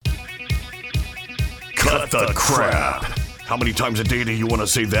Cut the crap. How many times a day do you want to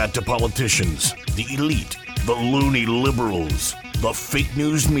say that to politicians, the elite, the loony liberals, the fake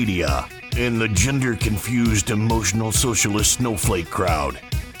news media, and the gender-confused emotional socialist snowflake crowd?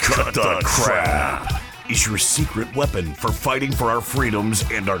 Cut the crap is your secret weapon for fighting for our freedoms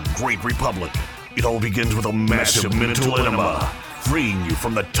and our great republic. It all begins with a massive mental enema, freeing you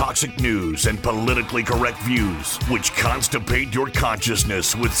from the toxic news and politically correct views, which constipate your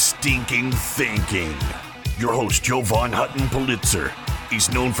consciousness with stinking thinking. Your host, Jovan Hutton Pulitzer.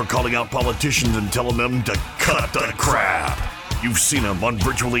 He's known for calling out politicians and telling them to cut the crap. You've seen him on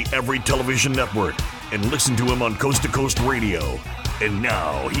virtually every television network and listened to him on Coast to Coast Radio. And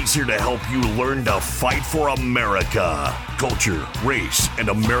now he's here to help you learn to fight for America. Culture, race, and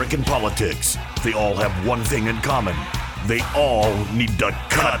American politics. They all have one thing in common. They all need to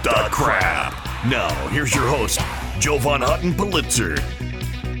cut the crap. Now, here's your host, Jovan Hutton Pulitzer.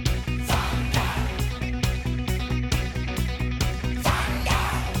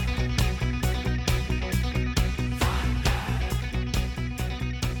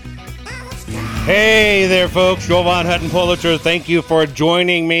 Hey there, folks. Jovan Hutton Pulitzer. Thank you for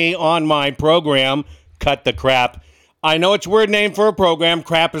joining me on my program, Cut the Crap. I know it's a weird name for a program.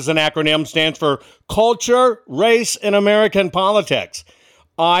 CRAP is an acronym, stands for Culture, Race, and American Politics.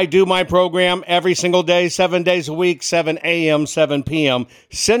 I do my program every single day, 7 days a week, 7 a.m., 7 p.m.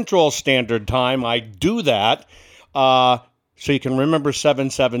 Central Standard Time. I do that so you can remember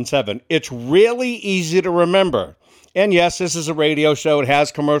 777. It's really easy to remember. And yes, this is a radio show. It has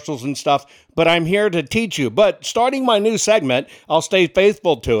commercials and stuff, but I'm here to teach you. But starting my new segment, I'll stay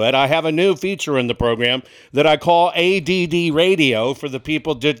faithful to it. I have a new feature in the program that I call ADD Radio for the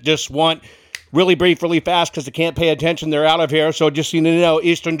people that just want really brief, really fast because they can't pay attention. They're out of here. So just so you know,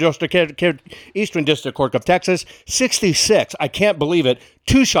 Eastern District Court of Texas, 66. I can't believe it.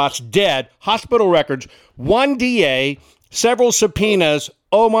 2 shots, dead, hospital records, 1 DA, several subpoenas.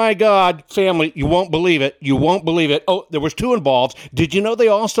 Oh my God, family, you won't believe it. You won't believe it. Oh, there was 2 involved. Did you know they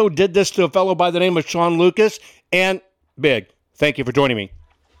also did this to a fellow by the name of Sean Lucas? And big, thank you for joining me.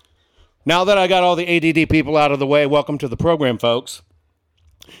 Now that I got all the ADD people out of the way, welcome to the program, folks.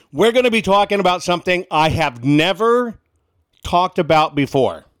 We're going to be talking about something I have never talked about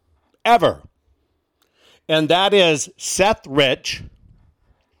before, ever. And that is Seth Rich,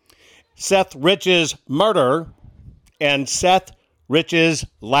 Seth Rich's murder, and Seth Rich's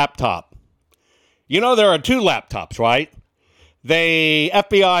laptop. You know there are 2 laptops, right? The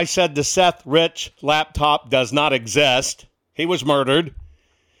FBI said the Seth Rich laptop does not exist. He was murdered.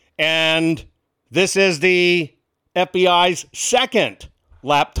 And this is the FBI's second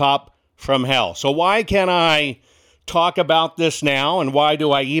laptop from hell. So why can I talk about this now? And why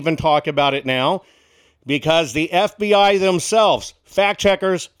do I even talk about it now? Because the FBI themselves, fact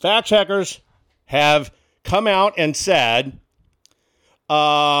checkers have come out and said,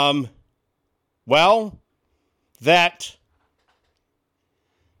 that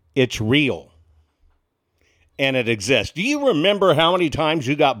it's real and it exists. Do you remember how many times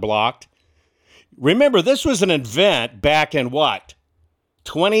you got blocked? Remember, this was an event back in what?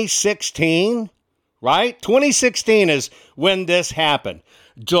 2016, right? 2016 is when this happened.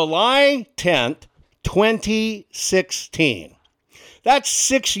 July 10th, 2016. That's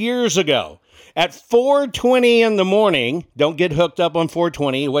 6 years ago. At 4:20 in the morning, don't get hooked up on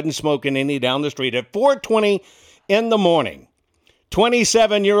 420, he wasn't smoking any down the street. At 4:20 in the morning,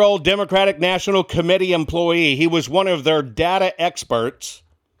 27-year-old Democratic National Committee employee, he was one of their data experts,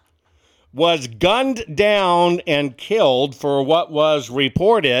 was gunned down and killed for what was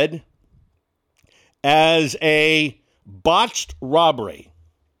reported as a botched robbery.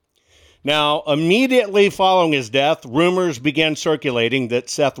 Now, immediately following his death, rumors began circulating that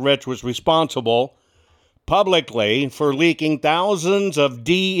Seth Rich was responsible publicly for leaking thousands of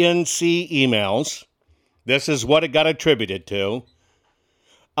DNC emails. This is what it got attributed to.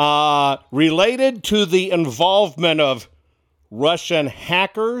 Related to the involvement of Russian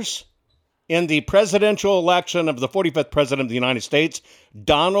hackers in the presidential election of the 45th president of the United States,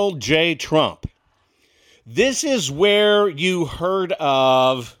 Donald J. Trump. This is where you heard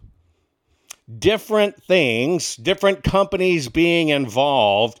of different things, different companies being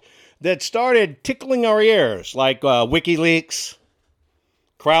involved that started tickling our ears, like WikiLeaks,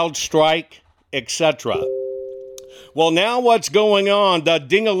 CrowdStrike, etc. Well, now what's going on, the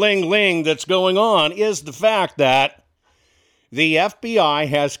ding-a-ling-ling that's going on, is the fact that the FBI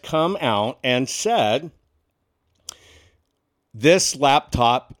has come out and said this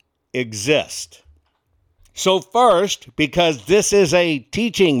laptop exists. So first, because this is a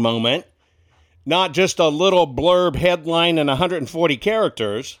teaching moment, not just a little blurb headline and 140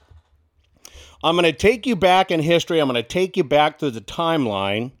 characters, I'm going to take you back in history. I'm going to take you back through the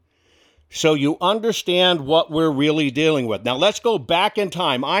timeline so you understand what we're really dealing with. Now, let's go back in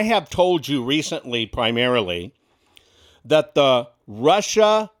time. I have told you recently, primarily, that the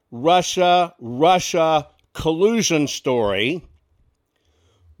Russia collusion story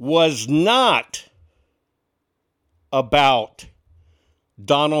was not about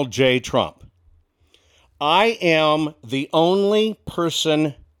Donald J. Trump. I am the only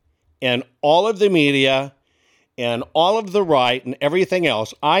person in all of the media and all of the right and everything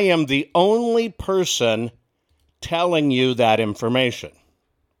else. I am the only person telling you that information.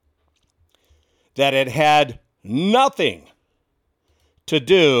 That it had nothing to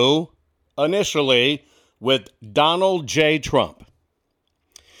do initially with Donald J. Trump.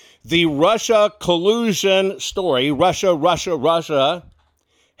 The Russia collusion story, Russia,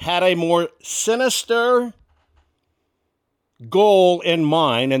 had a more sinister goal in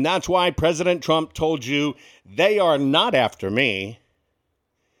mind, and that's why President Trump told you they are not after me,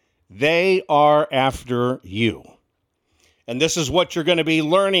 they are after you. And this is what you're going to be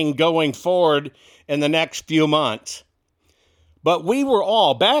learning going forward in the next few months. But we were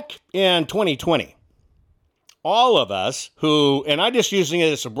all, back in 2020, all of us who, and I'm just using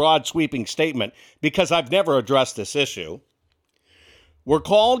it as a broad sweeping statement because I've never addressed this issue, were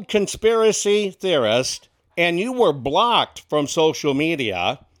called conspiracy theorists, and you were blocked from social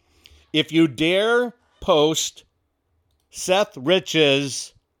media if you dare post Seth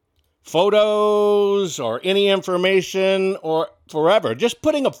Rich's photos or any information or forever. Just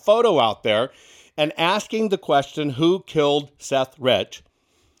putting a photo out there and asking the question, who killed Seth Rich,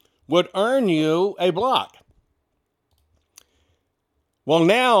 would earn you a block. Well,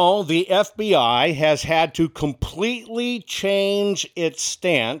 now the FBI has had to completely change its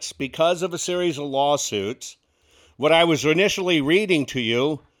stance because of a series of lawsuits. What I was initially reading to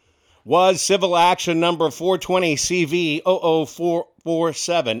you was civil action number 420 CV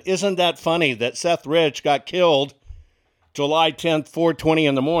 00447. Isn't that funny that Seth Rich got killed July 10th, 4:20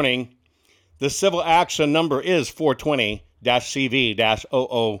 in the morning? The civil action number is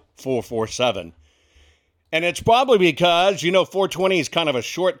 420-CV-00447. And it's probably because, 420 is kind of a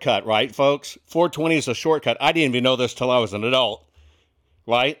shortcut, right, folks? 420 is a shortcut. I didn't even know this till I was an adult,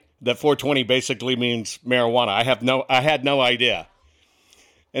 right? That 420 basically means marijuana. I had no idea.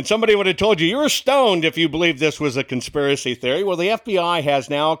 And somebody would have told you, you're stoned if you believe this was a conspiracy theory. Well, the FBI has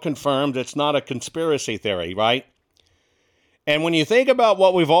now confirmed it's not a conspiracy theory, right? And when you think about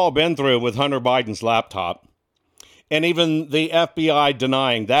what we've all been through with Hunter Biden's laptop, and even the FBI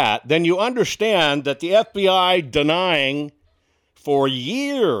denying that, then you understand that the FBI denying for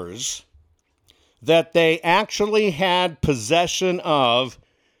years that they actually had possession of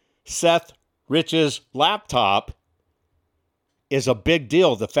Seth Rich's laptop is a big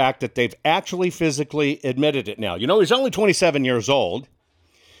deal. The fact that they've actually physically admitted it now. He's only 27 years old.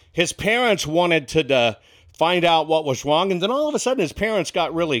 His parents wanted to find out what was wrong, and then all of a sudden his parents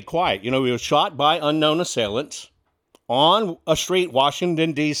got really quiet. He was shot by unknown assailants on a street,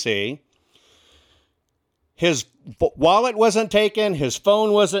 Washington, D.C. His wallet wasn't taken, his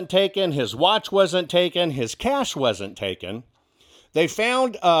phone wasn't taken, his watch wasn't taken, his cash wasn't taken. They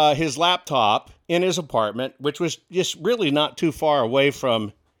found his laptop in his apartment, which was just really not too far away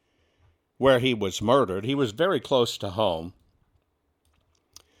from where he was murdered. He was very close to home.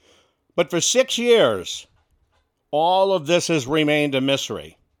 But for 6 years, all of this has remained a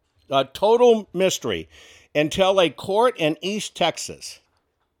mystery, a total mystery, until a court in East Texas,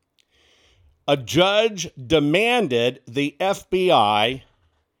 a judge demanded the FBI,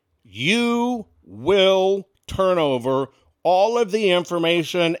 you will turn over all of the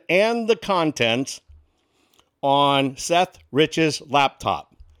information and the contents on Seth Rich's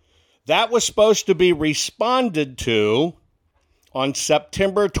laptop. That was supposed to be responded to on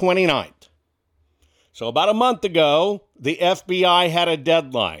September 29th. So about a month ago, the FBI had a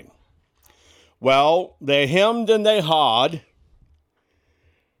deadline. Well, they hemmed and they hawed,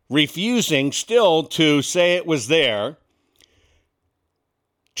 refusing still to say it was there.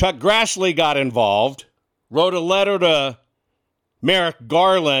 Chuck Grassley got involved, wrote a letter to Merrick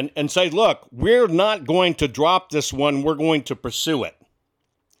Garland and said, look, we're not going to drop this one. We're going to pursue it.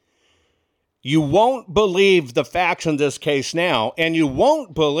 You won't believe the facts in this case now, and you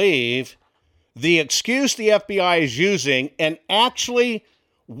won't believe the excuse the FBI is using and actually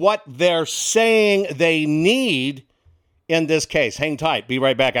what they're saying they need in this case. Hang tight. Be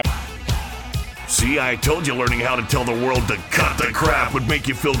right back. See, I told you learning how to tell the world to cut the crap would make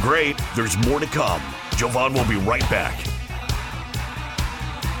you feel great. There's more to come. Jovan will be right back.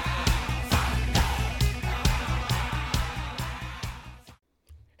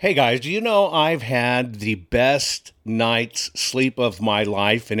 Hey guys, do you know I've had the best night's sleep of my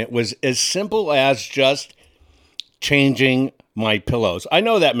life, and it was as simple as just changing my pillows. I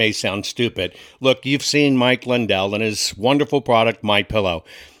know that may sound stupid. Look, you've seen Mike Lindell and his wonderful product, My Pillow.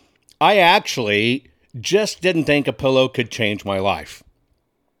 I actually just didn't think a pillow could change my life.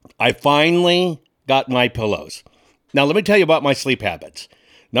 I finally got My Pillows. Now, let me tell you about my sleep habits.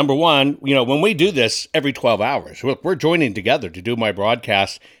 Number one, when we do this every 12 hours, look, we're joining together to do my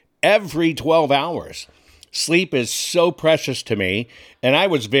broadcast every 12 hours. Sleep is so precious to me, and I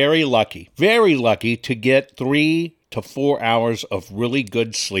was very lucky to get 3 to 4 hours of really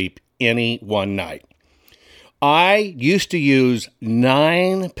good sleep any one night. I used to use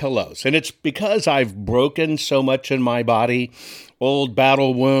 9 pillows, and it's because I've broken so much in my body, old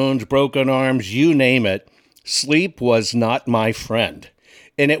battle wounds, broken arms, you name it. Sleep was not my friend.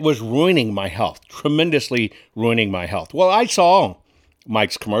 And it was ruining my health, tremendously ruining my health. Well, I saw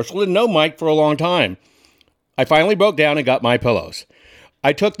Mike's commercial, didn't know Mike for a long time. I finally broke down and got My Pillows.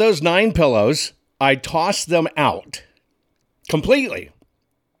 I took those 9 pillows, I tossed them out completely.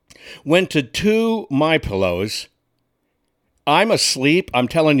 Went to 2 My Pillows. I'm asleep, I'm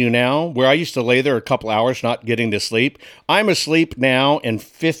telling you now, where I used to lay there a couple hours not getting to sleep. I'm asleep now in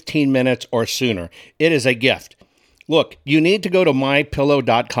 15 minutes or sooner. It is a gift. Look, you need to go to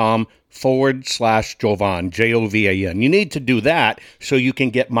mypillow.com/Jovan, Jovan. You need to do that so you can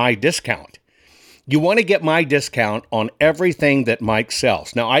get my discount. You want to get my discount on everything that Mike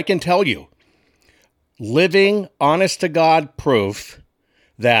sells. Now, I can tell you, living honest-to-God proof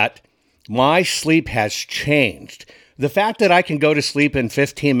that my sleep has changed. The fact that I can go to sleep in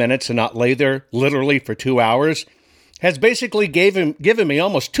 15 minutes and not lay there literally for 2 hours has basically given me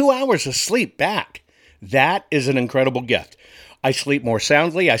almost 2 hours of sleep back. That is an incredible gift. I sleep more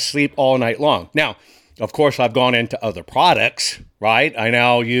soundly. I sleep all night long. Now, of course, I've gone into other products, right? I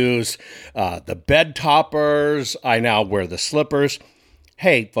now use the bed toppers. I now wear the slippers.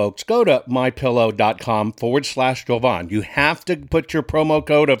 Hey, folks, go to mypillow.com/Jovan. You have to put your promo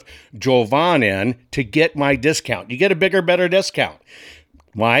code of Jovan in to get my discount. You get a bigger, better discount.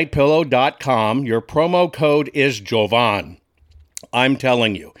 mypillow.com. Your promo code is Jovan. I'm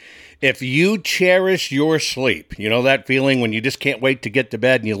telling you. If you cherish your sleep, you know that feeling when you just can't wait to get to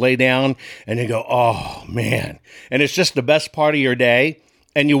bed and you lay down and you go, oh man, and it's just the best part of your day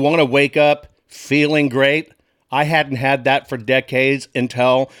and you want to wake up feeling great. I hadn't had that for decades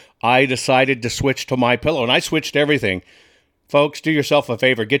until I decided to switch to My Pillow, and I switched everything. Folks, do yourself a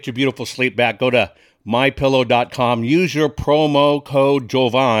favor, get your beautiful sleep back. Go to mypillow.com, use your promo code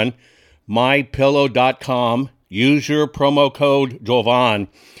Jovan, mypillow.com, use your promo code Jovan.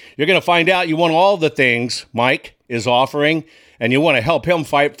 You're going to find out you want all the things Mike is offering, and you want to help him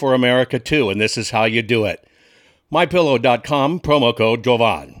fight for America too, and this is how you do it. MyPillow.com, promo code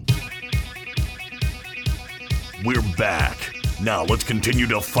Jovan. We're back. Now let's continue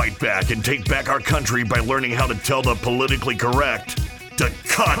to fight back and take back our country by learning how to tell the politically correct to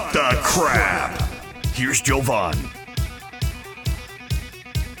cut the crap. Here's Jovan.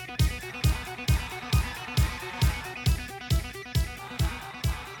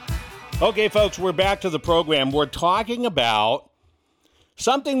 Okay, folks, we're back to the program. We're talking about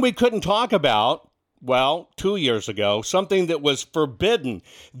something we couldn't talk about, 2 years ago, something that was forbidden.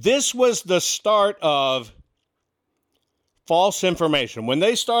 This was the start of false information. When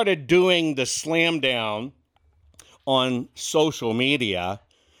they started doing the slam down on social media,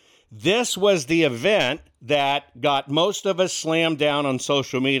 this was the event that got most of us slammed down on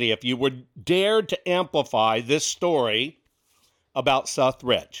social media. If you were dared to amplify this story about Seth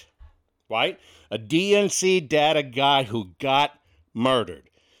Rich. Right? A DNC data guy who got murdered.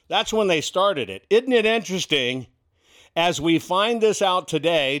 That's when they started it. Isn't it interesting? As we find this out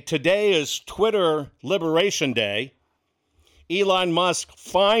today is Twitter Liberation Day. Elon Musk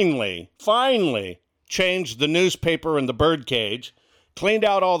finally changed the newspaper in the birdcage, cleaned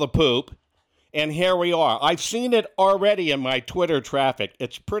out all the poop, and here we are. I've seen it already in my Twitter traffic.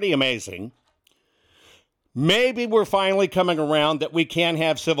 It's pretty amazing. Maybe we're finally coming around that we can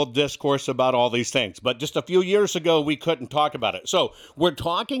have civil discourse about all these things. But just a few years ago, we couldn't talk about it. So we're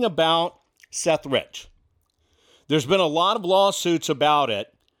talking about Seth Rich. There's been a lot of lawsuits about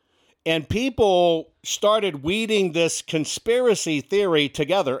it. And people started weeding this conspiracy theory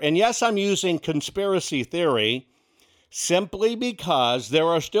together. And yes, I'm using conspiracy theory simply because there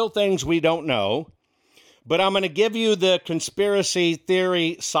are still things we don't know. But I'm going to give you the conspiracy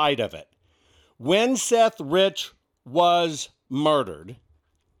theory side of it. When Seth Rich was murdered,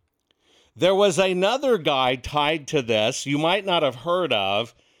 there was another guy tied to this you might not have heard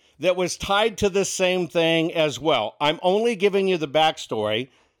of that was tied to the same thing as well. I'm only giving you the backstory.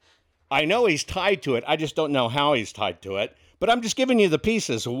 I know he's tied to it. I just don't know how he's tied to it. But I'm just giving you the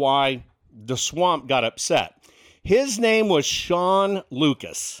pieces of why the swamp got upset. His name was Sean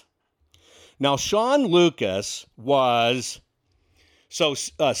Lucas. Now, Sean Lucas was... So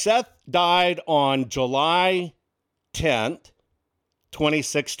Seth died on July 10th,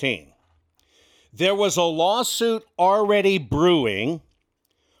 2016. There was a lawsuit already brewing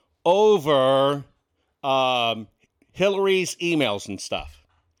over Hillary's emails and stuff.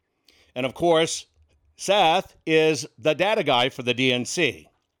 And of course, Seth is the data guy for the DNC.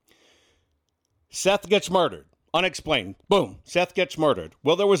 Seth gets murdered. Unexplained. Boom. Seth gets murdered.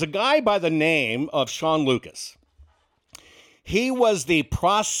 Well, there was a guy by the name of Sean Lucas. He was the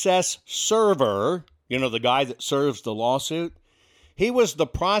process server, the guy that serves the lawsuit. He was the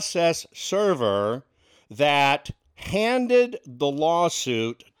process server that handed the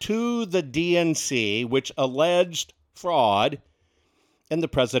lawsuit to the DNC, which alleged fraud in the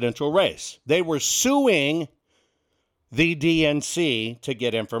presidential race. They were suing the DNC to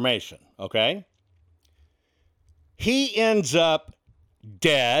get information, okay? He ends up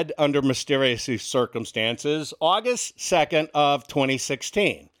dead under mysterious circumstances August 2nd of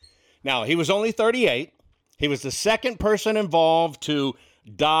 2016. Now, he was only 38. He was the second person involved to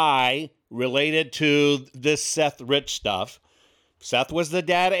die related to this Seth Rich stuff. Seth was the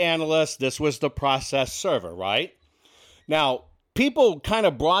data analyst. This was the process server, right? Now, people kind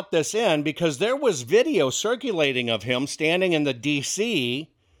of brought this in because there was video circulating of him standing in the D.C.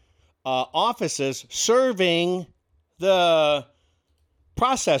 Offices serving the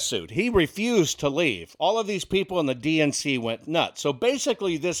process suit. He refused to leave. All of these people in the DNC went nuts. So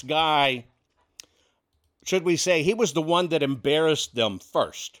basically, this guy, should we say, he was the one that embarrassed them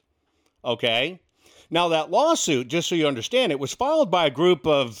first. Okay? Now, that lawsuit, just so you understand, it was filed by a group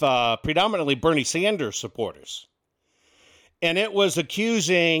of predominantly Bernie Sanders supporters. And it was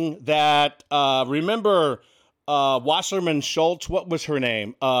accusing that, remember Wasserman Schultz? What was her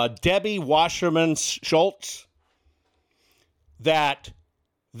name? Debbie Wasserman Schultz? That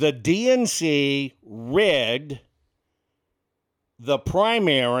the DNC rigged the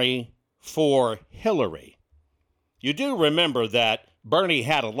primary for Hillary. You do remember that Bernie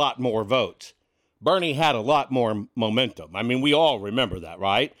had a lot more votes. Bernie had a lot more momentum. I mean, we all remember that,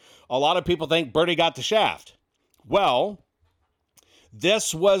 right? A lot of people think Bernie got the shaft. Well,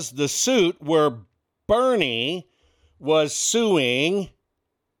 this was the suit where Bernie was suing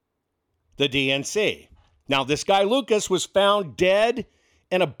the DNC. Now, this guy Lucas was found dead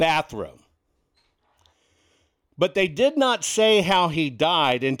in a bathroom. But they did not say how he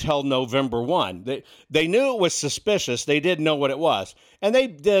died until November 1. They knew it was suspicious. They didn't know what it was. And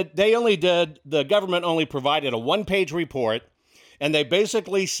the government only provided a one-page report. And they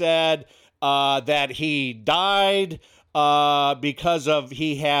basically said that he died because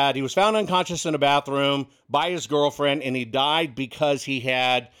he was found unconscious in a bathroom by his girlfriend, and he died because he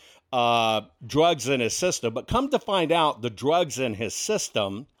had drugs in his system. But come to find out, the drugs in his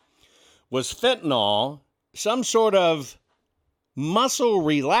system was fentanyl, some sort of muscle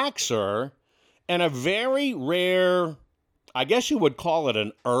relaxer, and a very rare, I guess you would call it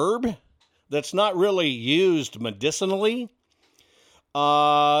an herb that's not really used medicinally,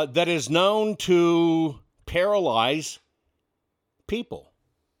 that is known to paralyze people.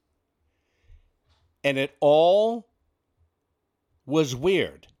 And it all was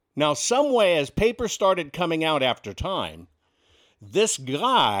weird. Now, some way, as papers started coming out after time, this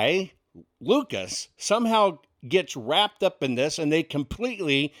guy, Lucas, somehow gets wrapped up in this, and they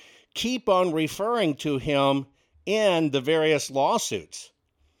completely keep on referring to him in the various lawsuits.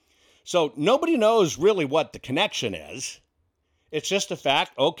 So nobody knows really what the connection is. It's just a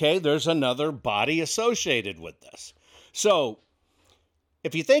fact, okay, there's another body associated with this. So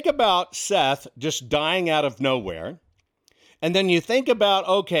if you think about Seth just dying out of nowhere, and then you think about,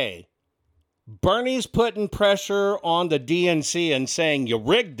 okay, Bernie's putting pressure on the DNC and saying, you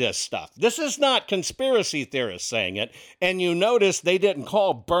rigged this stuff. This is not conspiracy theorists saying it. And you notice they didn't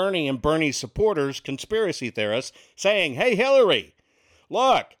call Bernie and Bernie's supporters conspiracy theorists saying, hey, Hillary,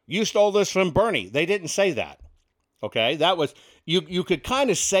 look, you stole this from Bernie. They didn't say that. Okay, that was, you could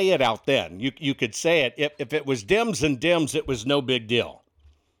kind of say it out then. You could say it. If it was Dems and Dems, it was no big deal.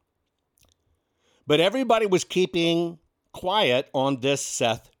 But everybody was keeping quiet on this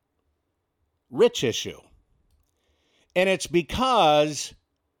Seth Rich issue. And it's because,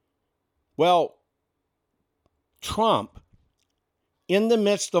 well, Trump, in the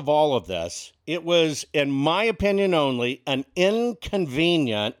midst of all of this, it was, in my opinion only, an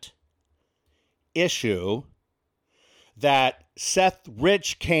inconvenient issue that Seth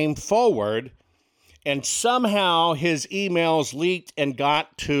Rich came forward And somehow his emails leaked and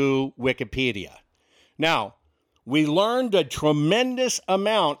got to Wikipedia. Now, we learned a tremendous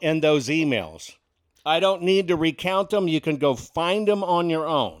amount in those emails. I don't need to recount them. You can go find them on your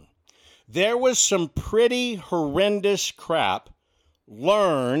own. There was some pretty horrendous crap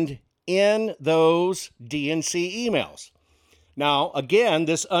learned in those DNC emails. Now, again,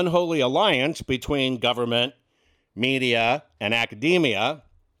 this unholy alliance between government, media, and academia,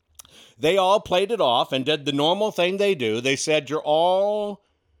 they all played it off and did the normal thing they do. They said, you're all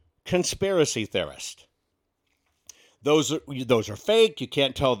conspiracy theorists. Those are fake. You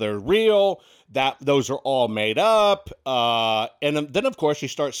can't tell they're real. Those are all made up. And then, of course, you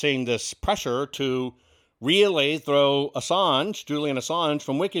start seeing this pressure to really throw Julian Assange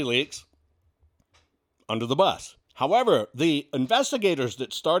from WikiLeaks, under the bus. However, the investigators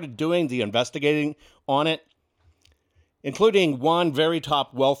that started doing the investigating on it, including one very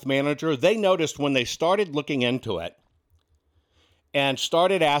top wealth manager, they noticed when they started looking into it and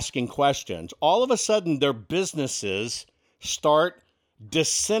started asking questions, all of a sudden their businesses start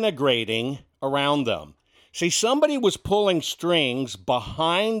disintegrating around them. See, somebody was pulling strings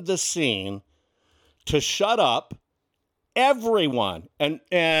behind the scene to shut up everyone. And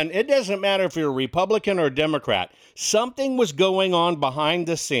it doesn't matter if you're a Republican or a Democrat. Something was going on behind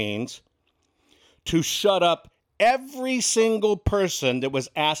the scenes to shut up every single person that was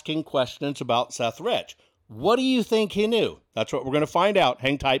asking questions about Seth Rich. What do you think he knew? That's what we're going to find out.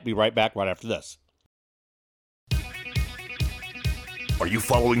 Hang tight. Be right back right after this. Are you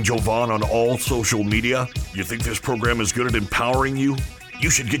following Jovan on all social media? You think this program is good at empowering you? You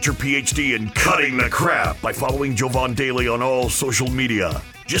should get your PhD in cutting the crap by following Jovan daily on all social media.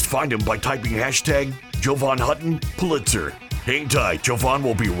 Just find him by typing hashtag Jovan Hutton Pulitzer. Hang tight. Jovan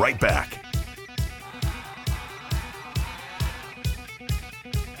will be right back.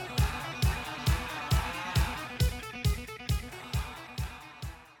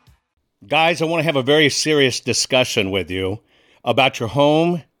 Guys, I want to have a very serious discussion with you about your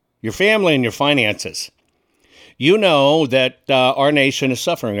home, your family, and your finances. You know that our nation is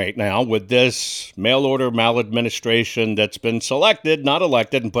suffering right now with this mail-order maladministration that's been selected, not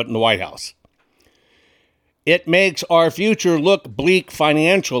elected, and put in the White House. It makes our future look bleak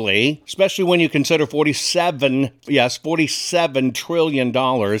financially, especially when you consider $47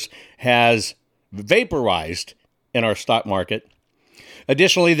 trillion has vaporized in our stock market.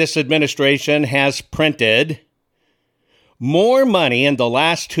 Additionally, this administration has printed more money in the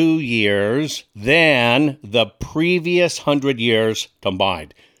last 2 years than the previous 100 years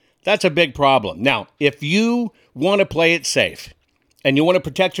combined. That's a big problem. Now, if you want to play it safe and you want to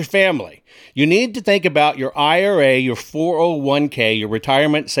protect your family, you need to think about your IRA, your 401k, your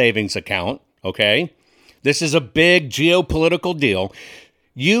retirement savings account, okay? This is a big geopolitical deal.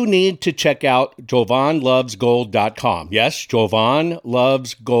 You need to check out JovanLovesGold.com. Yes,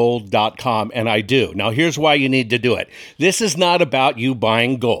 JovanLovesGold.com, and I do. Now, here's why you need to do it. This is not about you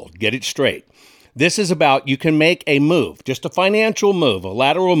buying gold. Get it straight. This is about you can make a move, just a financial move, a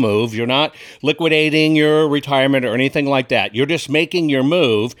lateral move. You're not liquidating your retirement or anything like that. You're just making your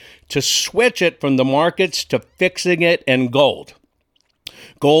move to switch it from the markets to fixing it in gold.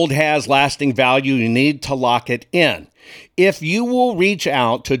 Gold has lasting value. You need to lock it in. If you will reach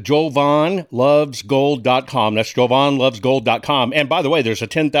out to JovanLovesGold.com, that's JovanLovesGold.com. And by the way, there's a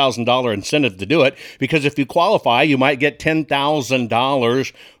 $10,000 incentive to do it because if you qualify, you might get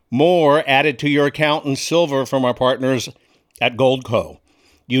 $10,000 more added to your account in silver from our partners at Goldco.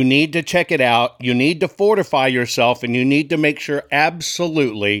 You need to check it out. You need to fortify yourself, and you need to make sure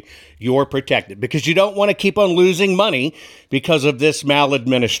absolutely you're protected because you don't want to keep on losing money because of this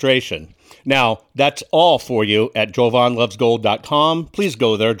maladministration. Now, that's all for you at JovanLovesGold.com. Please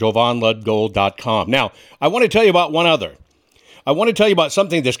go there, JovanLovesGold.com. Now, I want to tell you about one other. I want to tell you about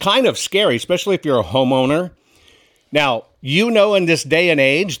something that's kind of scary, especially if you're a homeowner. Now, you know in this day and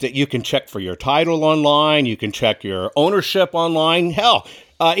age that you can check for your title online, you can check your ownership online. Hell,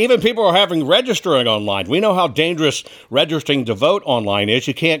 even people are having registering online. We know how dangerous registering to vote online is.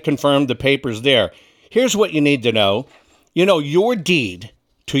 You can't confirm the papers there. Here's what you need to know. You know, your deed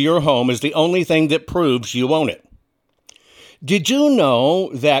to your home is the only thing that proves you own it. Did you know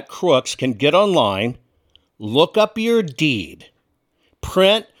that crooks can get online, look up your deed,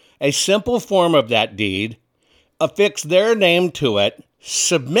 print a simple form of that deed, affix their name to it,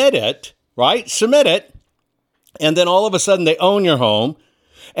 submit it, right? Submit it, and then all of a sudden they own your home,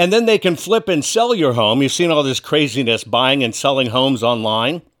 and then they can flip and sell your home. You've seen all this craziness buying and selling homes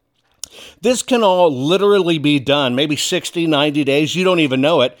online. This can all literally be done, maybe 60, 90 days. You don't even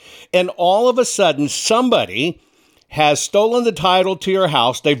know it. And all of a sudden, somebody has stolen the title to your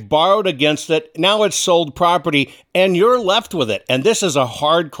house. They've borrowed against it. Now it's sold property, and you're left with it. And this is a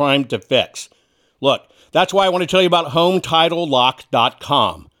hard crime to fix. Look, that's why I want to tell you about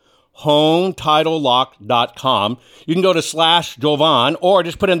HomeTitleLock.com. HomeTitleLock.com. You can go to /Jovan or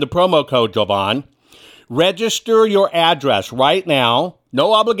just put in the promo code Jovan. Register your address right now.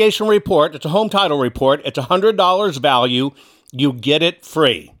 No obligation report. It's a home title report. It's $100 value. You get it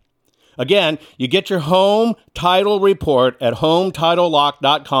free. Again, you get your home title report at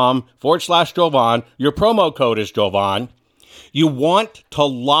HomeTitleLock.com /Jovan. Your promo code is Jovan. You want to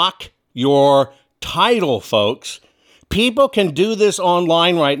lock your title, folks. People can do this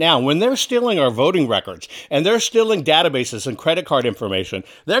online right now. When they're stealing our voting records and they're stealing databases and credit card information,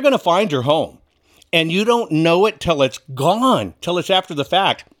 they're going to find your home. And you don't know it till it's gone, till it's after the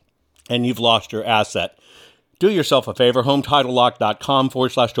fact, and you've lost your asset. Do yourself a favor, HomeTitleLock.com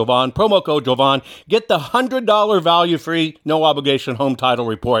 /Jovan, promo code Jovan. Get the $100 value free, no obligation home title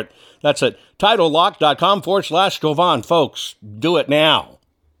report. That's it, TitleLock.com /Jovan. Folks, do it now.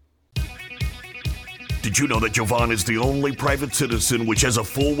 Did you know that Jovan is the only private citizen which has a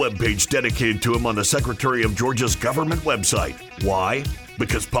full webpage dedicated to him on the Secretary of Georgia's government website? Why?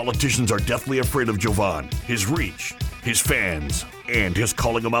 Because politicians are deathly afraid of Jovan, his reach, his fans, and his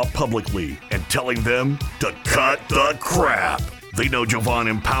calling them out publicly and telling them to cut the crap. They know Jovan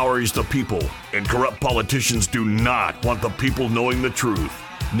empowers the people, and corrupt politicians do not want the people knowing the truth.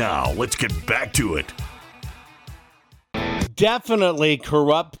 Now, let's get back to it. Definitely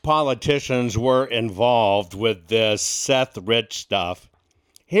corrupt politicians were involved with this Seth Rich stuff.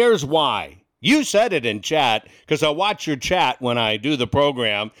 Here's why. You said it in chat, because I watch your chat when I do the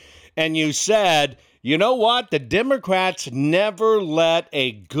program, and you said, you know what? The Democrats never let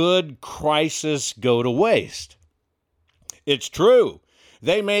a good crisis go to waste. It's true.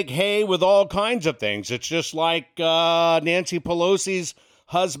 They make hay with all kinds of things. It's just like Nancy Pelosi's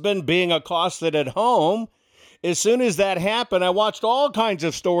husband being accosted at home. As soon as that happened, I watched all kinds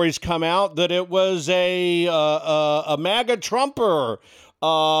of stories come out that it was a MAGA Trumper,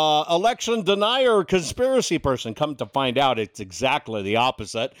 election denier, conspiracy person. Come to find out, it's exactly the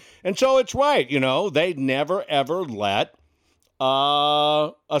opposite. And so it's right. You know, they never, ever let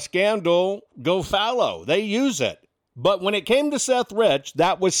a scandal go fallow. They use it. But when it came to Seth Rich,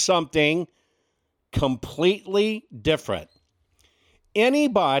 that was something completely different.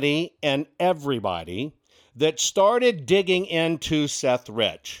 Anybody and everybody that started digging into Seth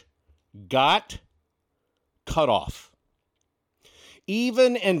Rich got cut off.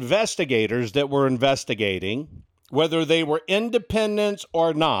 Even investigators that were investigating, whether they were independents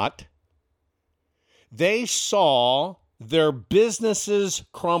or not, they saw their businesses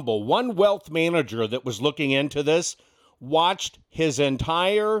crumble. One wealth manager that was looking into this watched his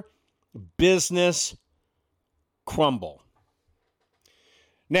entire business crumble.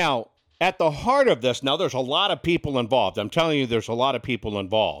 Now, at the heart of this, now there's a lot of people involved. I'm telling you, there's a lot of people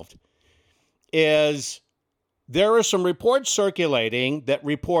involved. There are some reports circulating that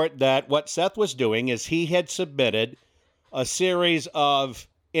report that what Seth was doing is he had submitted a series of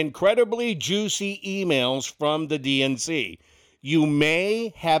incredibly juicy emails from the DNC. You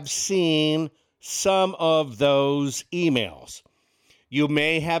may have seen some of those emails. You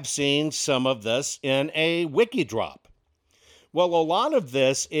may have seen some of this in a wiki drop. Well, a lot of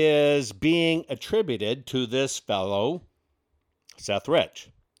this is being attributed to this fellow, Seth Rich.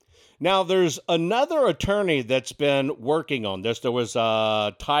 Now, there's another attorney that's been working on this. There was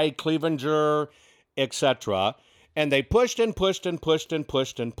Ty Clevenger, etc. And they pushed and pushed and pushed and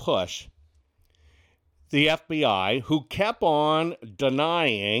pushed and pushed the FBI, who kept on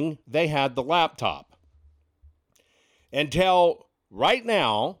denying they had the laptop. Until right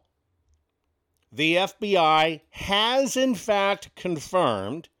now, the FBI has in fact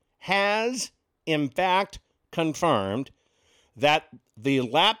confirmed that the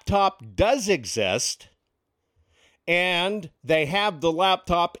laptop does exist, and they have the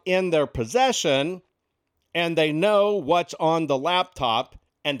laptop in their possession, and they know what's on the laptop,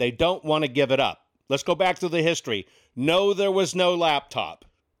 and they don't want to give it up. Let's go back to the history. No, there was no laptop.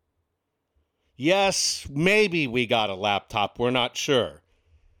 Yes, maybe we got a laptop. We're not sure.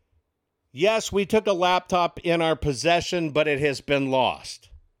 Yes, we took a laptop in our possession, but it has been lost.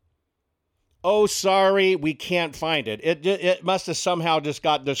 Oh, sorry, we can't find it. It must have somehow just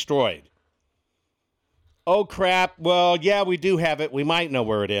got destroyed. Oh, crap. Well, yeah, we do have it. We might know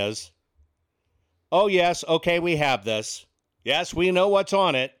where it is. Oh, yes. Okay, we have this. Yes, we know what's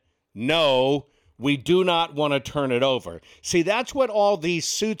on it. No, we do not want to turn it over. See, that's what all these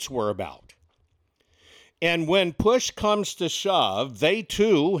suits were about. And when push comes to shove, they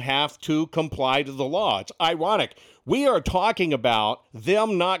too have to comply to the law. It's ironic. We are talking about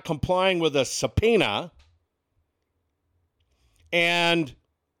them not complying with a subpoena, and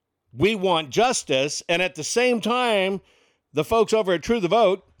we want justice. And at the same time, the folks over at True the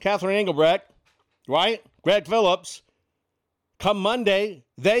Vote, Catherine Engelbrecht, right? Greg Phillips, come Monday,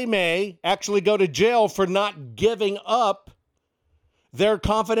 they may actually go to jail for not giving up their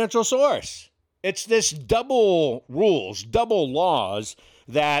confidential source. It's this double rules, double laws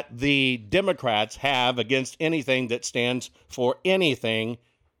that the Democrats have against anything that stands for anything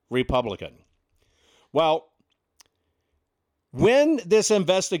Republican. Well, when this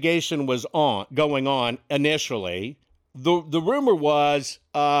investigation was going on initially, the rumor was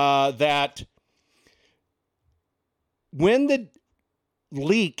that when the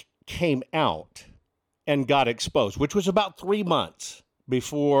leak came out and got exposed, which was about 3 months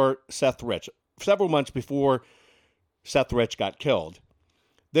before Seth Rich, several months before Seth Rich got killed,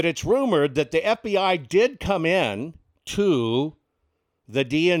 that it's rumored that the FBI did come in to the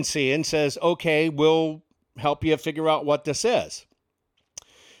DNC and says, okay, we'll help you figure out what this is.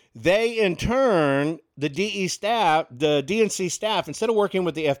 They, in turn, the DNC staff, instead of working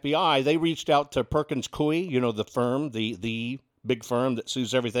with the FBI, they reached out to Perkins Coie, the firm, the big firm that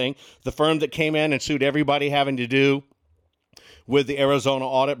sues everything, the firm that came in and sued everybody having to do with the Arizona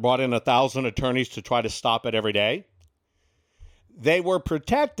audit, brought in 1,000 attorneys to try to stop it every day. They were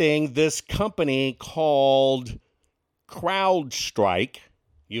protecting this company called CrowdStrike.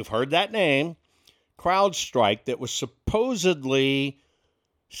 You've heard that name. CrowdStrike, that was supposedly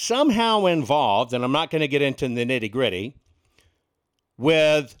somehow involved, and I'm not going to get into the nitty-gritty,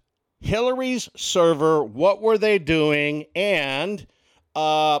 with Hillary's server. What were they doing? And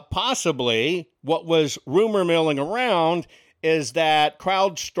possibly what was rumor milling around is that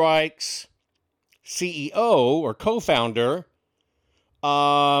CrowdStrike's CEO or co-founder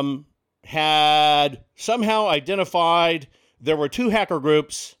had somehow identified there were two hacker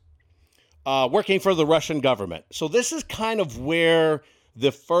groups working for the Russian government. So this is kind of where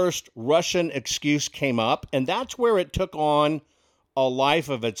the first Russian excuse came up, and that's where it took on a life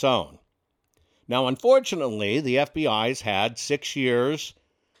of its own. Now, unfortunately, the FBI's had 6 years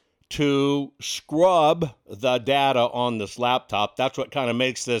to scrub the data on this laptop. That's what kind of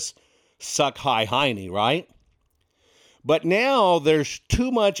makes this suck high hiney, right? But now there's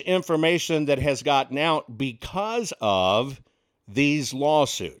too much information that has gotten out because of these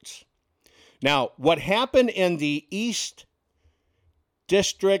lawsuits. Now, what happened in the Eastern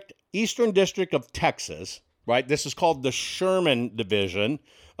District of Texas, right? This is called the Sherman Division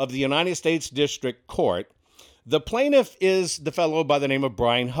of the United States District Court. The plaintiff is the fellow by the name of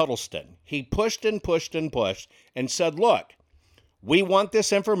Brian Huddleston. He pushed and pushed and pushed and said, look, we want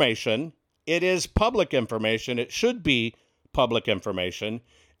this information. It is public information. It should be public information.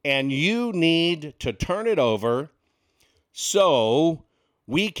 And you need to turn it over so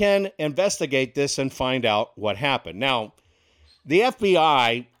we can investigate this and find out what happened. Now, the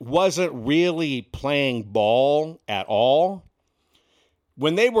FBI wasn't really playing ball at all.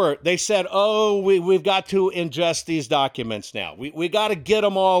 When they said, oh, we've got to ingest these documents now. We got to get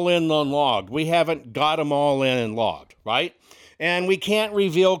them all in and logged. We haven't got them all in and logged, right? And we can't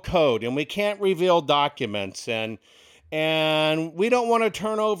reveal code, and we can't reveal documents, and we don't want to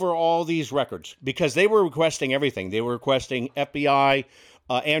turn over all these records because they were requesting everything. They were requesting FBI,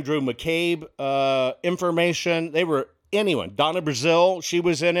 Andrew McCabe information. They were anyone. Donna Brazil, she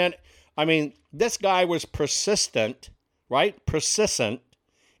was in it. I mean, this guy was persistent, right? Persistent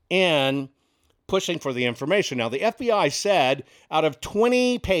in pushing for the information. Now, the FBI said out of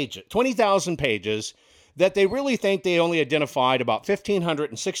 20,000 pages, that they really think they only identified about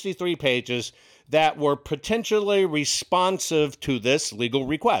 1,563 pages that were potentially responsive to this legal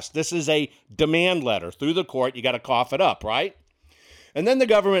request. This is a demand letter through the court. You got to cough it up, right? And then the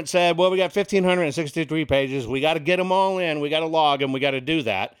government said, well, we got 1,563 pages. We got to get them all in. We got to log them. We got to do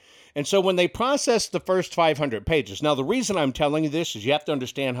that. And so when they processed the first 500 pages, now the reason I'm telling you this is you have to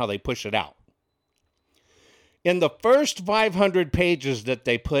understand how they push it out. In the first 500 pages that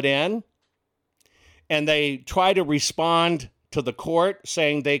they put in, and they try to respond to the court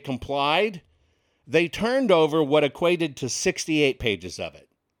saying they complied, they turned over what equated to 68 pages of it.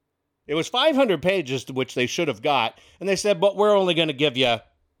 It was 500 pages to which they should have got, and they said, but we're only going to give you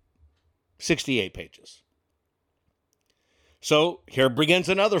 68 pages. So here begins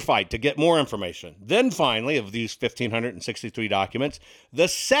another fight to get more information. Then finally, of these 1,563 documents, the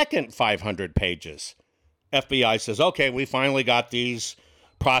second 500 pages, FBI says, okay, we finally got these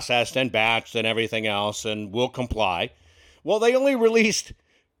processed and batched and everything else, and we'll comply. Well, they only released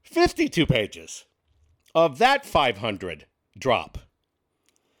 52 pages of that 500 drop.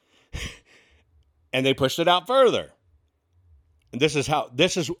 And they pushed it out further. And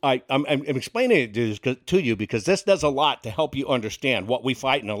I'm explaining it to you because this does a lot to help you understand what we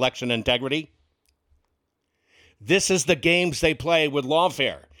fight in election integrity. This is the games they play with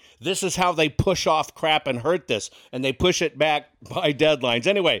lawfare. This is how they push off crap and hurt this, and they push it back by deadlines.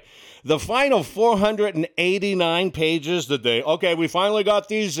 Anyway, the final 489 pages that we finally got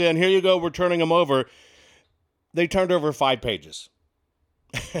these in. Here you go. We're turning them over. They turned over 5 pages.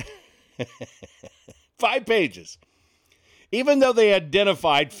 5 pages. Even though they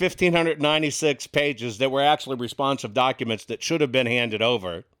identified 1,596 pages that were actually responsive documents that should have been handed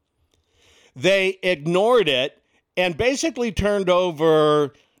over, they ignored it and basically turned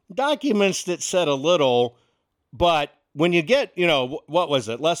over documents that said a little, but when you get, what was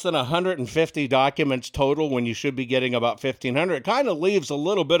it, less than 150 documents total when you should be getting about 1,500, it kind of leaves a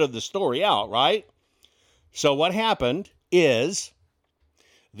little bit of the story out, right? So what happened is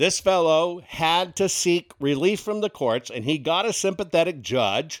this fellow had to seek relief from the courts, and he got a sympathetic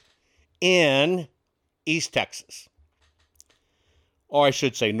judge in East Texas. Or I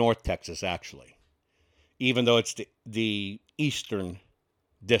should say North Texas, actually, even though it's the Eastern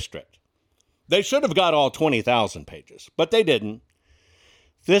District. They should have got all 20,000 pages, but they didn't.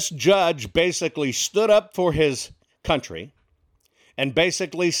 This judge basically stood up for his country and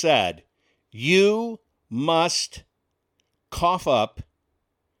basically said, you must cough up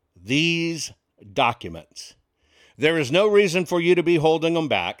these documents. There is no reason for you to be holding them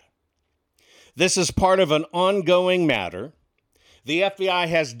back. This is part of an ongoing matter. The FBI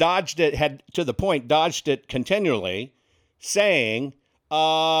has dodged it continually, saying,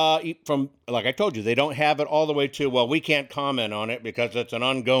 from, like I told you, they don't have it all the way to, we can't comment on it because it's an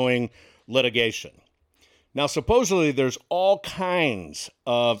ongoing litigation. Now, supposedly there's all kinds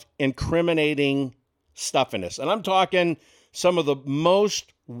of incriminating stuff in this. And I'm talking some of the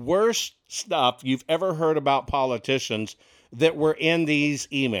worst stuff you've ever heard about politicians that were in these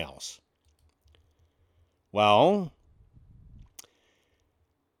emails. Well,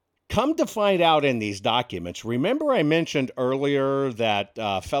 come to find out in these documents, remember I mentioned earlier that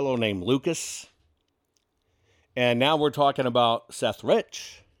fellow named Lucas? And now we're talking about Seth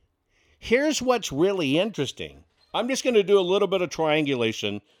Rich. Here's what's really interesting. I'm just going to do a little bit of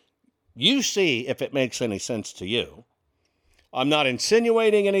triangulation. You see if it makes any sense to you. I'm not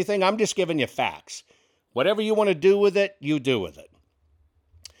insinuating anything. I'm just giving you facts. Whatever you want to do with it, you do with it.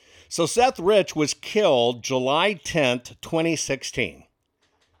 So Seth Rich was killed July 10th, 2016.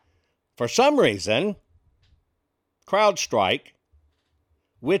 For some reason, CrowdStrike,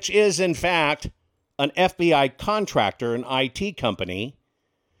 which is in fact an FBI contractor, an IT company,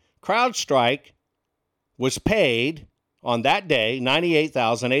 CrowdStrike was paid on that day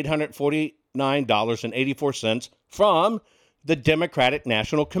 $98,849.84 from the Democratic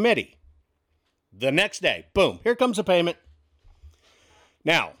National Committee. The next day, boom, here comes a payment.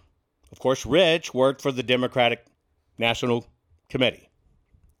 Now, of course, Rich worked for the Democratic National Committee.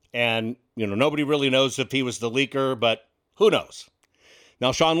 And, nobody really knows if he was the leaker, but who knows?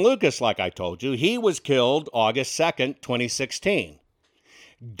 Now, Sean Lucas, like I told you, he was killed August 2nd, 2016.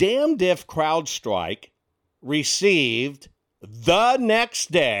 Damned if CrowdStrike received the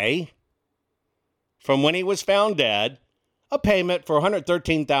next day from when he was found dead a payment for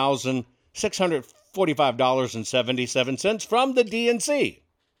 $113,645.77 from the DNC.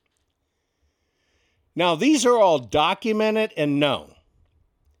 Now, these are all documented and known.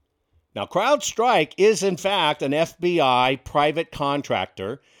 Now, CrowdStrike is, in fact, an FBI private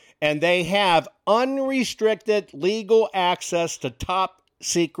contractor, and they have unrestricted legal access to top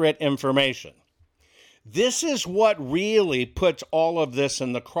secret information. This is what really puts all of this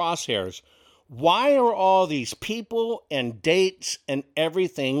in the crosshairs. Why are all these people and dates and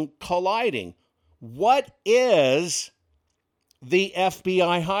everything colliding? What is the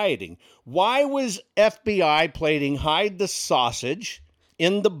FBI hiding? Why was FBI playing hide the sausage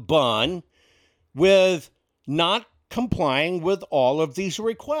in the bun with not complying with all of these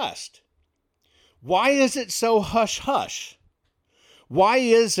requests? Why is it so hush-hush? Why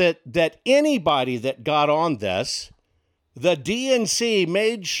is it that anybody that got on this, the DNC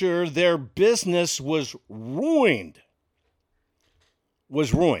made sure their business was ruined?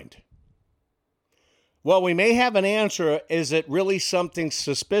 Well, we may have an answer. Is it really something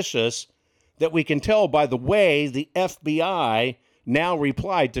suspicious that we can tell by the way the FBI now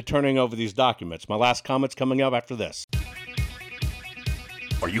replied to turning over these documents? My last comment's coming up after this.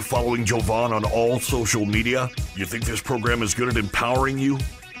 Are you following Jovan on all social media? You think this program is good at empowering you?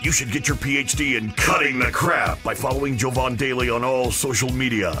 You should get your PhD in cutting the crap by following Jovan daily on all social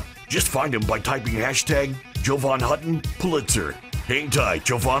media. Just find him by typing hashtag Jovan Hutton Pulitzer. Hang tight,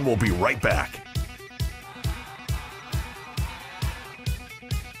 Jovan will be right back.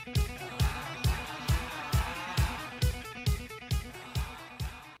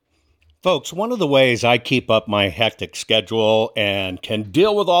 Folks, one of the ways I keep up my hectic schedule and can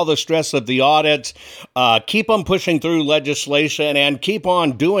deal with all the stress of the audits, keep on pushing through legislation, and keep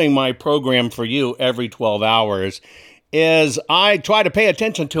on doing my program for you every 12 hours is I try to pay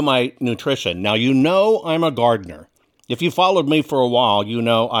attention to my nutrition. Now, you know I'm a gardener. If you followed me for a while, you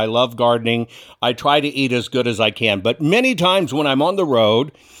know I love gardening. I try to eat as good as I can. But many times when I'm on the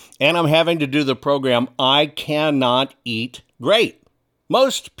road and I'm having to do the program, I cannot eat great.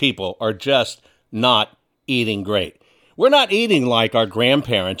 Most people are just not eating great. We're not eating like our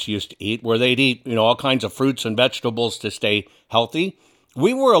grandparents used to eat, where they'd eat, all kinds of fruits and vegetables to stay healthy.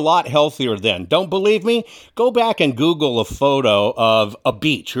 We were a lot healthier then. Don't believe me? Go back and Google a photo of a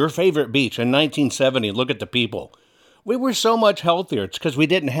beach, your favorite beach in 1970. Look at the people. We were so much healthier. It's because we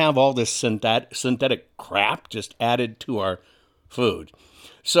didn't have all this synthetic crap just added to our food.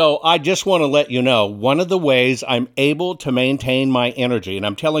 So I just want to let you know, one of the ways I'm able to maintain my energy, and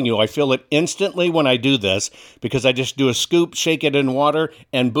I'm telling you, I feel it instantly when I do this, because I just do a scoop, shake it in water,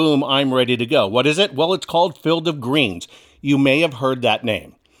 and boom, I'm ready to go. What is it? Well, it's called Field of Greens. You may have heard that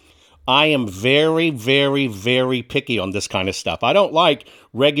name. I am very, very, very picky on this kind of stuff. I don't like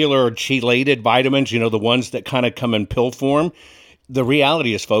regular chelated vitamins, the ones that kind of come in pill form. The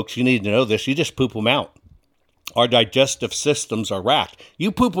reality is, folks, you need to know this, you just poop them out. Our digestive systems are racked.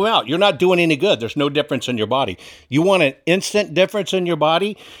 You poop them out. You're not doing any good. There's no difference in your body. You want an instant difference in your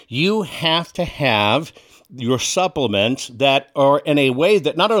body? You have to have your supplements that are in a way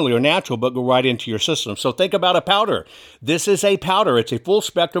that not only are natural, but go right into your system. So think about a powder. This is a powder. It's a full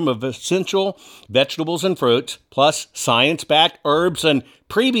spectrum of essential vegetables and fruits, plus science-backed herbs and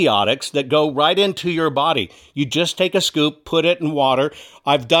prebiotics that go right into your body. You just take a scoop, put it in water.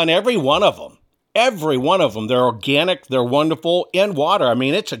 I've done every one of them. Every one of them. They're organic. They're wonderful in water. I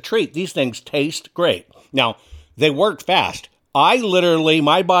mean, it's a treat. These things taste great. Now, they work fast.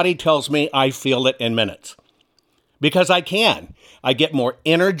 My body tells me I feel it in minutes because I can. I get more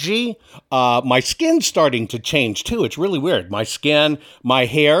energy. My skin's starting to change too. It's really weird. My skin, my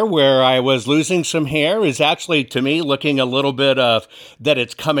hair, where I was losing some hair, is actually, to me, looking a little bit of that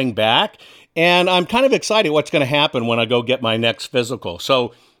it's coming back. And I'm kind of excited what's going to happen when I go get my next physical.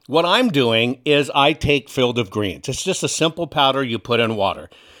 So what I'm doing is I take Field of Greens. It's just a simple powder you put in water.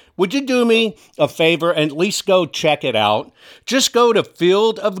 Would you do me a favor and at least go check it out? Just go to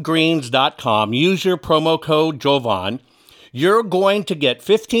fieldofgreens.com. Use your promo code Jovan. You're going to get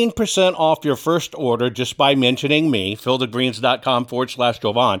 15% off your first order just by mentioning me,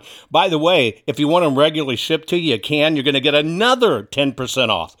 fieldofgreens.com/Jovan. By the way, if you want them regularly shipped to you, you can. You're going to get another 10%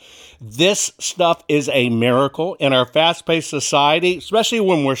 off. This stuff is a miracle in our fast-paced society, especially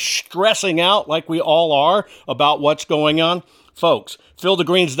when we're stressing out like we all are about what's going on. Folks,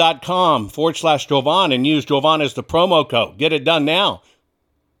 fieldofgreens.com/Jovan and use Jovan as the promo code. Get it done now.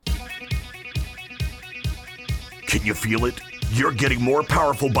 Can you feel it? You're getting more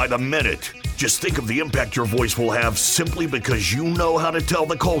powerful by the minute. Just think of the impact your voice will have simply because you know how to tell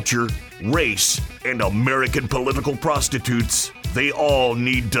the culture, race, and American political prostitutes they all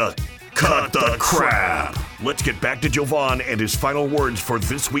need to cut the crap. Let's get back to Jovan and his final words for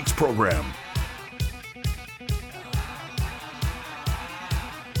this week's program.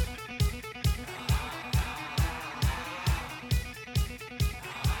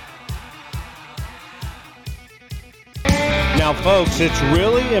 Now, folks, it's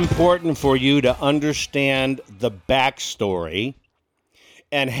really important for you to understand the backstory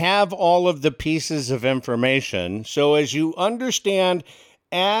and have all of the pieces of information. So as you understand,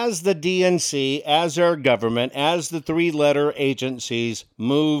 as the DNC, as our government, as the three-letter agencies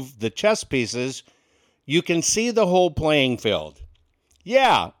move the chess pieces, you can see the whole playing field.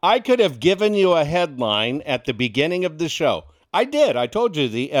 Yeah, I could have given you a headline at the beginning of the show. I did. I told you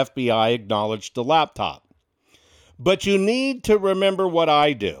the FBI acknowledged the laptop. But you need to remember what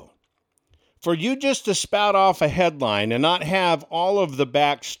I do. For you just to spout off a headline and not have all of the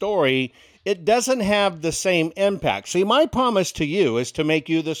backstory, it doesn't have the same impact. See, my promise to you is to make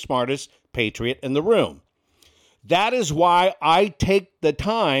you the smartest patriot in the room. That is why I take the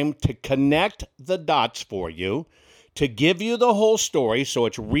time to connect the dots for you, to give you the whole story so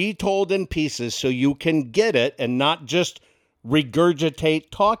it's retold in pieces so you can get it and not just regurgitate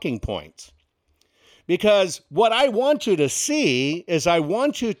talking points. Because what I want you to see is I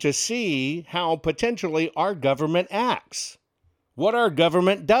want you to see how potentially our government acts, what our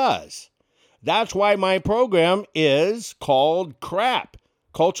government does. That's why my program is called CRAP,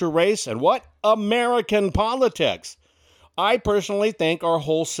 Culture, Race, and what? American Politics. I personally think our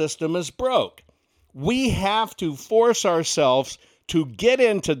whole system is broke. We have to force ourselves to get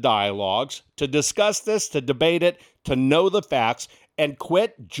into dialogues, to discuss this, to debate it, to know the facts, and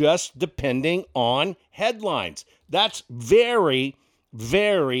quit just depending on headlines. That's very,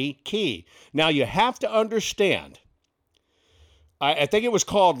 very key. Now, you have to understand, I think it was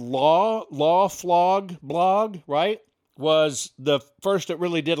called Law Flog Blog, right? Was the first that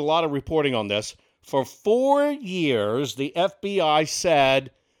really did a lot of reporting on this. For 4 years, the FBI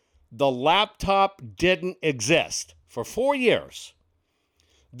said the laptop didn't exist. For 4 years.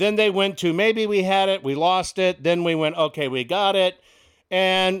 Then they went to, maybe we had it, we lost it. Then we went, okay, we got it.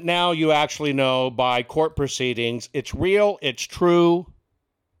 And now you actually know by court proceedings, it's real, it's true,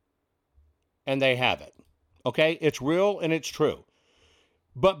 and they have it. Okay? It's real and it's true.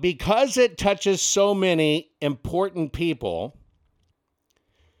 But because it touches so many important people,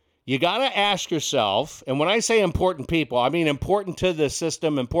 you got to ask yourself, and when I say important people, I mean important to the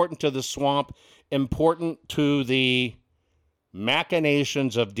system, important to the swamp, important to the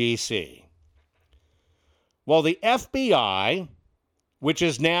machinations of D.C. Well, the FBI, which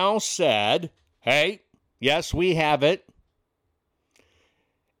has now said, hey, yes, we have it.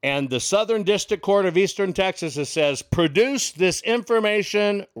 And the Southern District Court of Eastern Texas says, produce this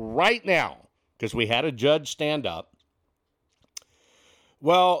information right now, because we had a judge stand up.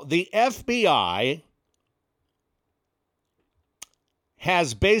 Well, the FBI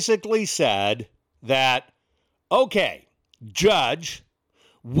has basically said that, okay, judge,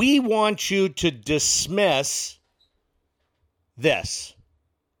 we want you to dismiss this.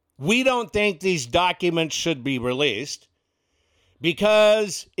 We don't think these documents should be released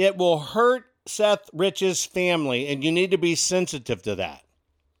because it will hurt Seth Rich's family, and you need to be sensitive to that.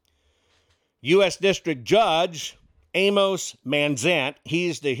 U.S. District Judge Amos Manzant,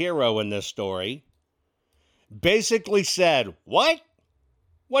 he's the hero in this story, basically said, what?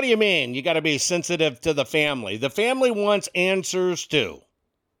 What do you mean you got to be sensitive to the family? The family wants answers too.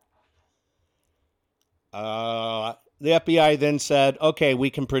 The FBI then said, okay, we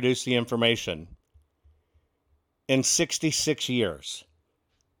can produce the information in 66 years.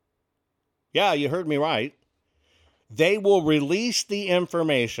 Yeah, you heard me right. They will release the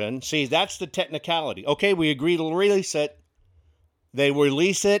information. See, that's the technicality. Okay, we agree to release it. They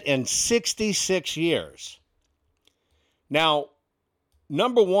release it in 66 years. Now,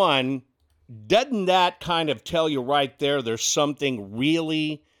 number one, doesn't that kind of tell you right there there's something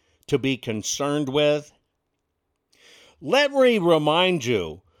really to be concerned with? Let me remind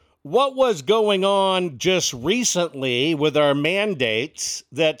you what was going on just recently with our mandates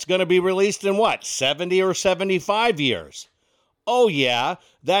that's going to be released in what, 70 or 75 years? Oh, yeah,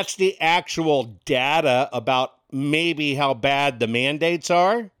 that's the actual data about maybe how bad the mandates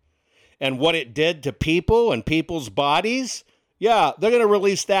are and what it did to people and people's bodies. Yeah, they're going to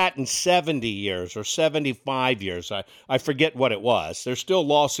release that in 70 years or 75 years. I forget what it was. There's still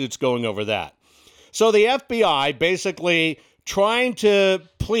lawsuits going over that. So the FBI basically trying to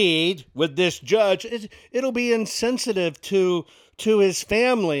plead with this judge, it'll be insensitive to his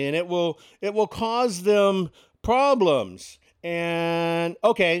family, and it will cause them problems. And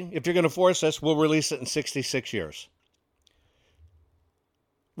okay, if you're going to force us, we'll release it in 66 years.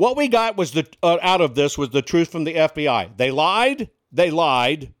 What we got was out of this was the truth from the FBI. They lied. They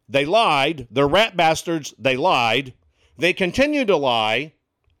lied. They lied. They're rat bastards. They lied. They continue to lie.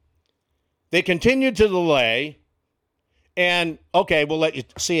 They continue to delay. And, okay, we'll let you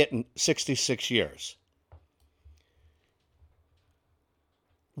see it in 66 years.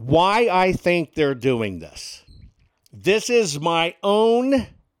 Why I think they're doing this. This is my own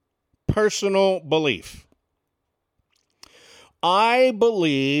personal belief. I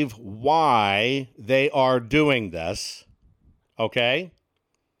believe why they are doing this, okay,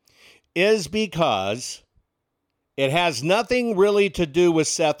 is because it has nothing really to do with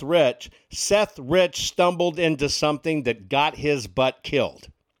Seth Rich. Seth Rich stumbled into something that got his butt killed.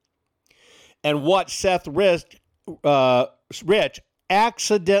 And what Seth Rich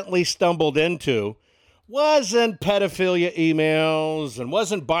accidentally stumbled into wasn't pedophilia emails and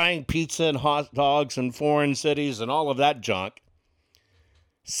wasn't buying pizza and hot dogs in foreign cities and all of that junk.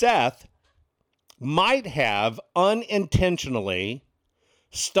 Seth might have unintentionally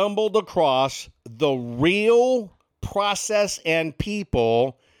stumbled across the real process and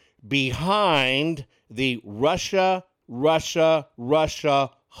people behind the Russia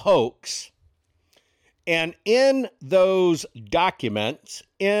hoax. And in those documents,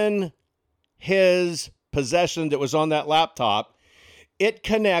 in his possession that was on that laptop, it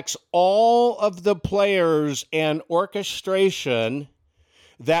connects all of the players and orchestration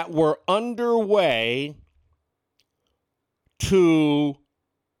that were underway to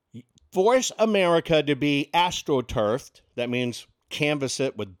force America to be astroturfed, that means canvass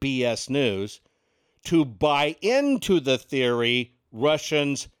it with BS news, to buy into the theory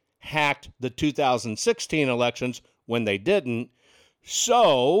Russians hacked the 2016 elections when they didn't.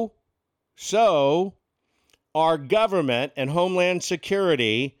 So our government and Homeland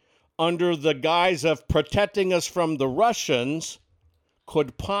Security, under the guise of protecting us from the Russians,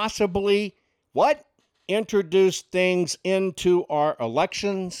 could possibly, introduce things into our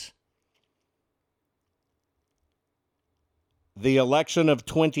elections. The election of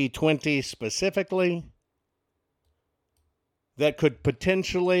 2020 specifically, that could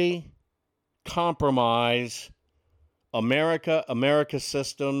potentially compromise America's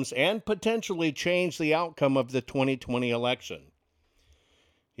systems, and potentially change the outcome of the 2020 election.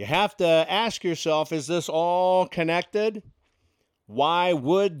 You have to ask yourself, is this all connected? Why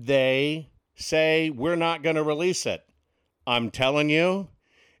would they say we're not going to release it? I'm telling you,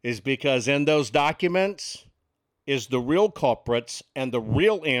 is because in those documents is the real culprits and the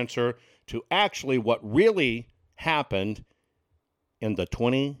real answer to actually what really happened in the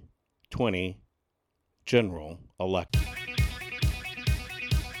 2020 general election.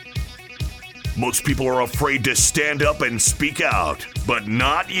 Most people are afraid to stand up and speak out, but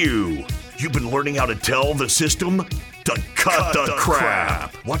not you. You've been learning how to tell the system to cut the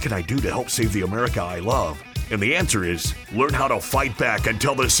crap. What can I do to help save the America I love? And the answer is learn how to fight back and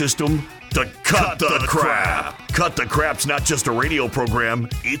tell the system to cut the crap. Cut the Crap's not just a radio program,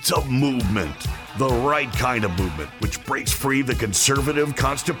 it's a movement. The right kind of movement, which breaks free the conservative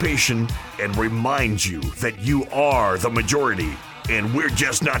constipation and reminds you that you are the majority. And we're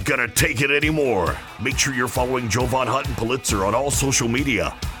just not gonna take it anymore. Make sure you're following Jovan Hutton Pulitzer on all social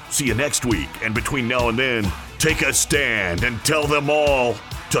media. See you next week, and between now and then, take a stand and tell them all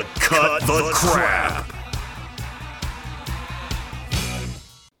to cut the crap.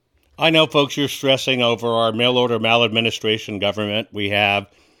 I know, folks, you're stressing over our mail-order maladministration government we have,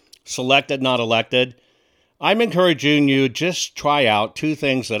 selected, not elected. I'm encouraging you, just try out 2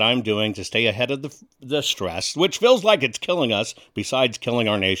 things that I'm doing to stay ahead of the stress, which feels like it's killing us, besides killing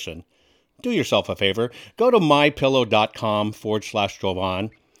our nation. Do yourself a favor. Go to mypillow.com/Jovan.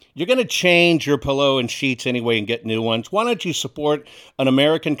 You're going to change your pillow and sheets anyway and get new ones. Why don't you support an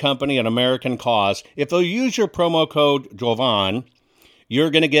American company, an American cause? If they'll use your promo code Jovan, you're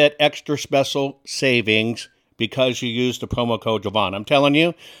going to get extra special savings because you used the promo code Jovan. I'm telling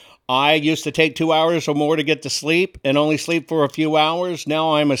you, I used to take 2 hours or more to get to sleep and only sleep for a few hours.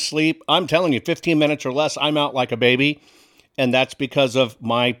 Now I'm asleep. I'm telling you, 15 minutes or less, I'm out like a baby. And that's because of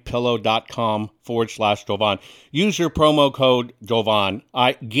mypillow.com/Jovan. Use your promo code Jovan.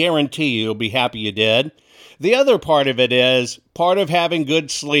 I guarantee you'll be happy you did. The other part of it is, part of having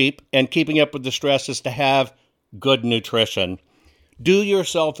good sleep and keeping up with the stress is to have good nutrition. Do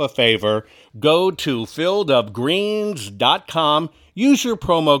yourself a favor. Go to fieldofgreens.com. Use your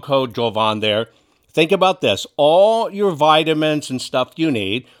promo code Jovan there. Think about this. All your vitamins and stuff you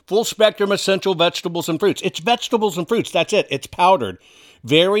need, full spectrum essential vegetables and fruits. It's vegetables and fruits. That's it. It's powdered.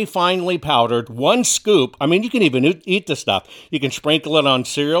 Very finely powdered. 1 scoop. I mean, you can even eat the stuff. You can sprinkle it on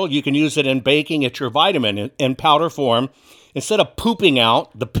cereal. You can use it in baking. It's your vitamin in powder form. Instead of pooping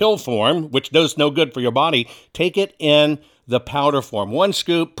out the pill form, which does no good for your body, take it in the powder form. 1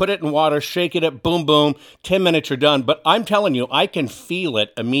 scoop, put it in water, shake it, boom, boom. 10 minutes, you're done. But I'm telling you, I can feel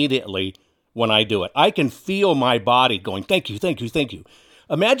it immediately when I do it. I can feel my body going, thank you, thank you, thank you.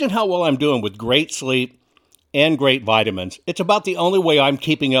 Imagine how well I'm doing with great sleep and great vitamins. It's about the only way I'm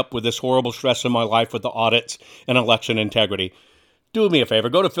keeping up with this horrible stress in my life with the audits and election integrity. Do me a favor.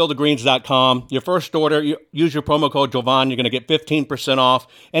 Go to fieldofgreens.com. Your first order, use your promo code Jovan. You're going to get 15% off.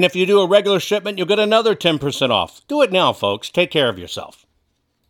 And if you do a regular shipment, you'll get another 10% off. Do it now, folks. Take care of yourself.